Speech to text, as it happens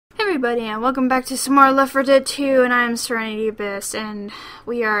everybody, and welcome back to some more L4D2, and I'm SerenityAbyss, and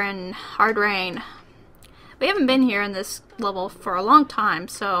we are in hard rain. We haven't been here in this level for a long time,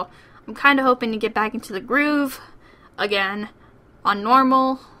 so I'm kind of hoping to get back into the groove again on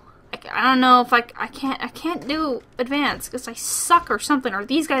normal. I don't know if I can't do advanced because I suck or something, or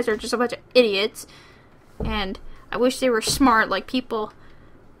these guys are just a bunch of idiots, and I wish they were smart like people,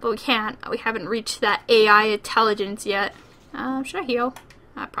 but we can't. We haven't reached that AI intelligence yet. Should I heal?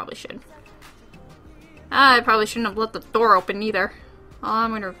 I probably should. I probably shouldn't have let the door open either. Oh,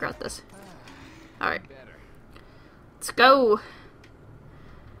 I'm gonna regret this. Alright. Let's go.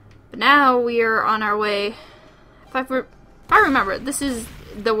 But now we are on our way. If I remember, this is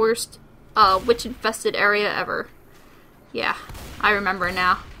the worst witch-infested area ever. Yeah, I remember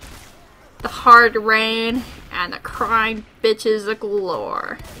now. The hard rain and the crying bitches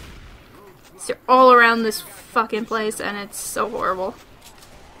galore. So they're all around this fucking place, and it's so horrible.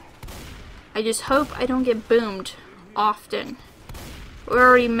 I just hope I don't get boomed often. We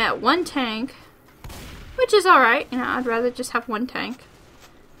already met one tank, which is alright. You know, I'd rather just have one tank.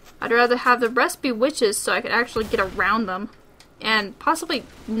 I'd rather have the rest be witches so I could actually get around them. And possibly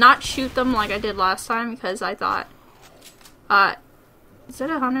not shoot them like I did last time, because I thought, is that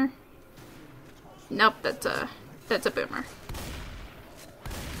a hunter? Nope, that's a boomer.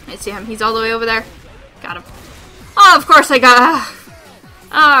 I see him. He's all the way over there. Got him. Oh, of course I got.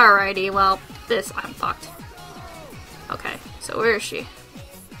 Alrighty, well, I'm fucked. Okay, so where is she?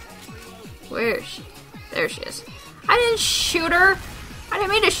 Where is she? There she is. I didn't shoot her. I didn't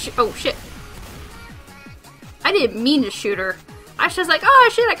mean to shoot. Oh shit. I didn't mean to shoot her. I was just like, oh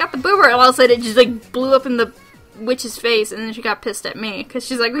shit, I got the boomer, and all of a sudden it just like blew up in the witch's face, and then she got pissed at me because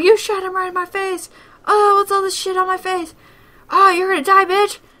she's like, well, you shot him right in my face. Oh, what's all this shit on my face? Oh, you're gonna die,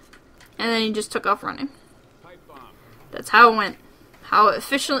 bitch. And then he just took off running. That's how it went. How it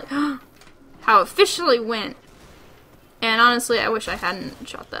officially went. And honestly, I wish I hadn't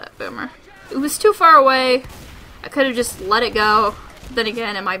shot that boomer. It was too far away. I could have just let it go. Then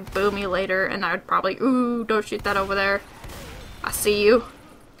again, it might boom me later, and I would probably, ooh, don't shoot that over there. I see you.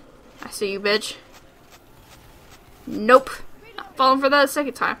 I see you, bitch. Nope. Not falling for that a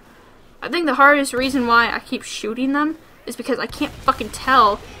second time. I think the hardest reason why I keep shooting them is because I can't fucking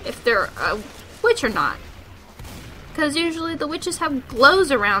tell if they're a witch or not. Because usually the witches have glows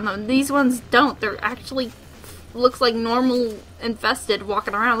around them. These ones don't. They're actually looks like normal infested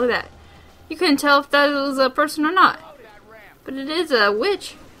walking around. Look at that. You couldn't tell if that was a person or not. But it is a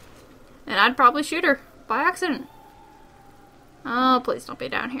witch. And I'd probably shoot her by accident. Oh, please don't be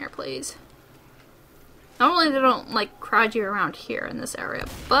down here, please. Normally they don't like crowd you around here in this area,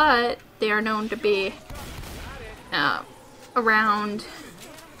 but they are known to be around,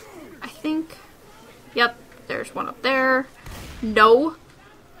 I think, yep. There's one up there. No.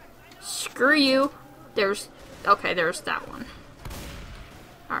 Screw you. Okay, there's that one.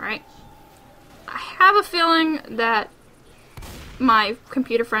 Alright. I have a feeling that my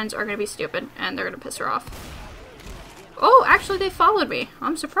computer friends are going to be stupid, and they're going to piss her off. Oh, actually they followed me.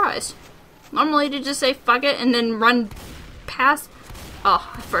 I'm surprised. Normally they just say fuck it and then run past.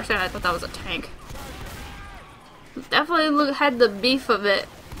 Oh, at first I thought that was a tank. Definitely had the beef of it.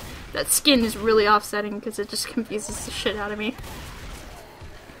 That skin is really offsetting because it just confuses the shit out of me.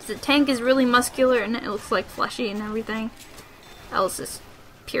 The tank is really muscular and it looks like fleshy and everything. Else is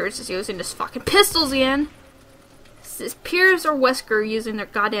Piers is using his fucking pistols again. Is Piers or Wesker using their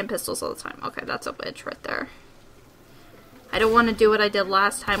goddamn pistols all the time? Okay, that's a witch right there. I don't want to do what I did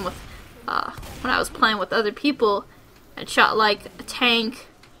last time with when I was playing with other people and shot like a tank,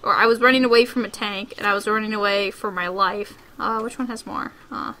 or I was running away from a tank and I was running away for my life. Which one has more?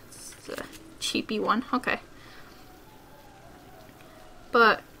 It's a cheapy one. Okay.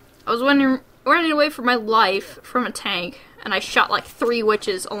 But I was running away for my life from a tank, and I shot like 3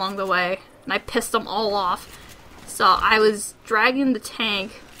 witches along the way, and I pissed them all off. So I was dragging the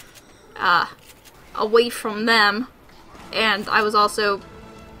tank away from them, and I was also...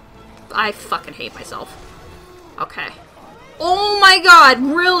 I fucking hate myself. Okay. Oh my god,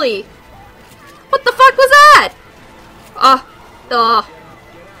 really? What the fuck was that?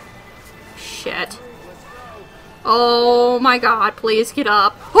 Shit. Oh my god, please get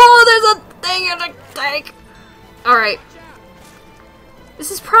up. Oh, there's a thing in the tank! Alright.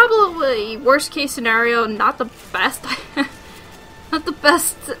 This is probably worst case scenario, not the best. Not the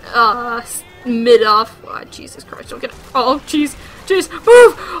best, mid-off. Oh, Jesus Christ, don't get it. Oh, jeez. Jeez, move!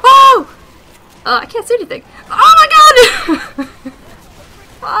 Oh! I can't see anything. Oh my god!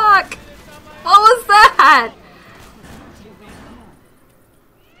 Fuck! What was that?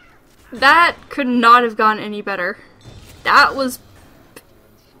 That could not have gone any better. That was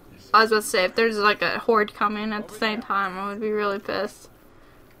I was about to say, if there's like a horde coming at the same time, I would be really pissed.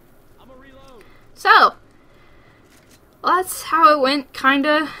 So, well, that's how it went,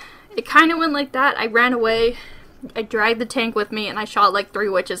 kinda. It kinda went like that. I ran away, I dragged the tank with me, and I shot like 3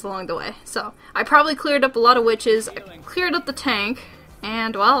 witches along the way. So, I probably cleared up a lot of witches, I cleared up the tank,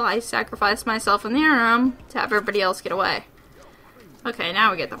 and, well, I sacrificed myself in the interim to have everybody else get away. Okay,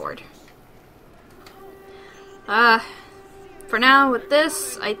 now we get the horde. For now, with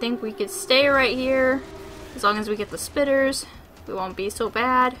this, I think we could stay right here. As long as we get the spitters, we won't be so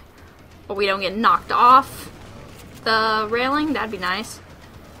bad. Or we don't get knocked off the railing, that'd be nice.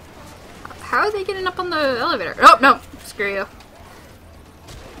 How are they getting up on the elevator? Oh, no! Screw you.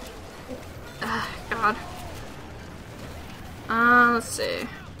 God. Let's see.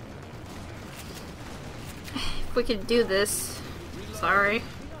 If we could do this. Sorry.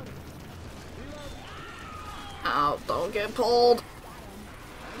 Oh, don't get pulled.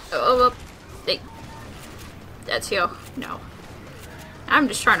 Oh, hey. That's you. No. I'm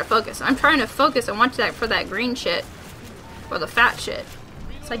just trying to focus. I'm trying to focus and watch that for that green shit. Or the fat shit.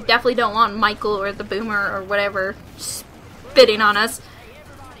 So I definitely don't want Michael or the boomer or whatever spitting on us.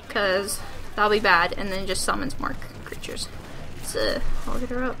 Because that'll be bad. And then just summons more creatures. So, I'll get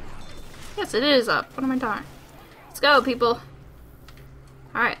her up. Yes, it is up. What am I doing? Let's go, people.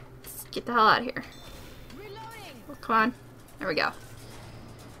 Alright. Let's get the hell out of here. Come on. There we go.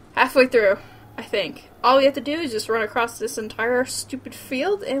 Halfway through, I think. All we have to do is just run across this entire stupid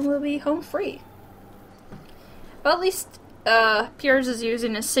field and we'll be home free. Well, at least Piers is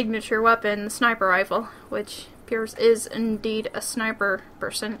using his signature weapon, the sniper rifle, which Piers is indeed a sniper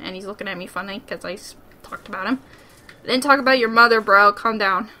person, and he's looking at me funny because I talked about him. I didn't talk about your mother, bro. Calm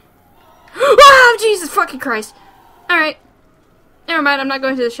down. Oh, Jesus fucking Christ. Alright. Never mind, I'm not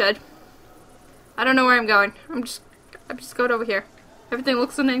going to the shed. I don't know where I'm going. I'm just going over here. Everything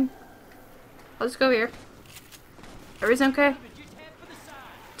looks the same. I'll just go here. Everything's okay.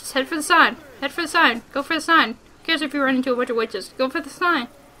 Just head for the sign. Head for the sign. Go for the sign. Who cares if you run into a bunch of witches? Go for the sign.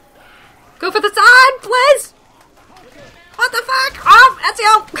 Go for the sign, please! What the fuck? Oh, that's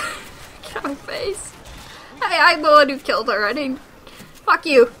you! Get out of my face. Hey, I'm the one who killed her. I didn't... Fuck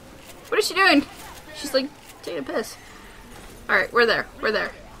you. What is she doing? She's like, taking a piss. Alright, we're there. We're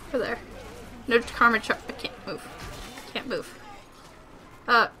there. We're there. No karma chart. I can't move. Can't move.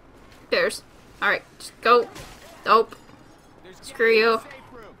 Bears. Alright, just go. Nope. Screw you.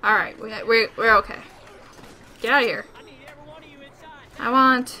 Alright, we're okay. Get out of here. I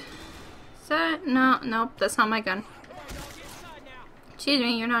want... Is that... No, nope, that's not my gun. Excuse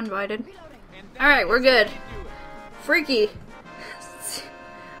me, you're not invited. Alright, we're good. Freaky.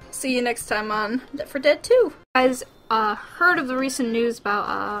 See you next time on Left 4 Dead 2. Guys, heard of the recent news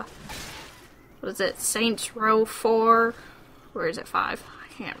about, what is it, Saints Row 4? Or is it 5?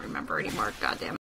 I can't remember anymore, goddamn.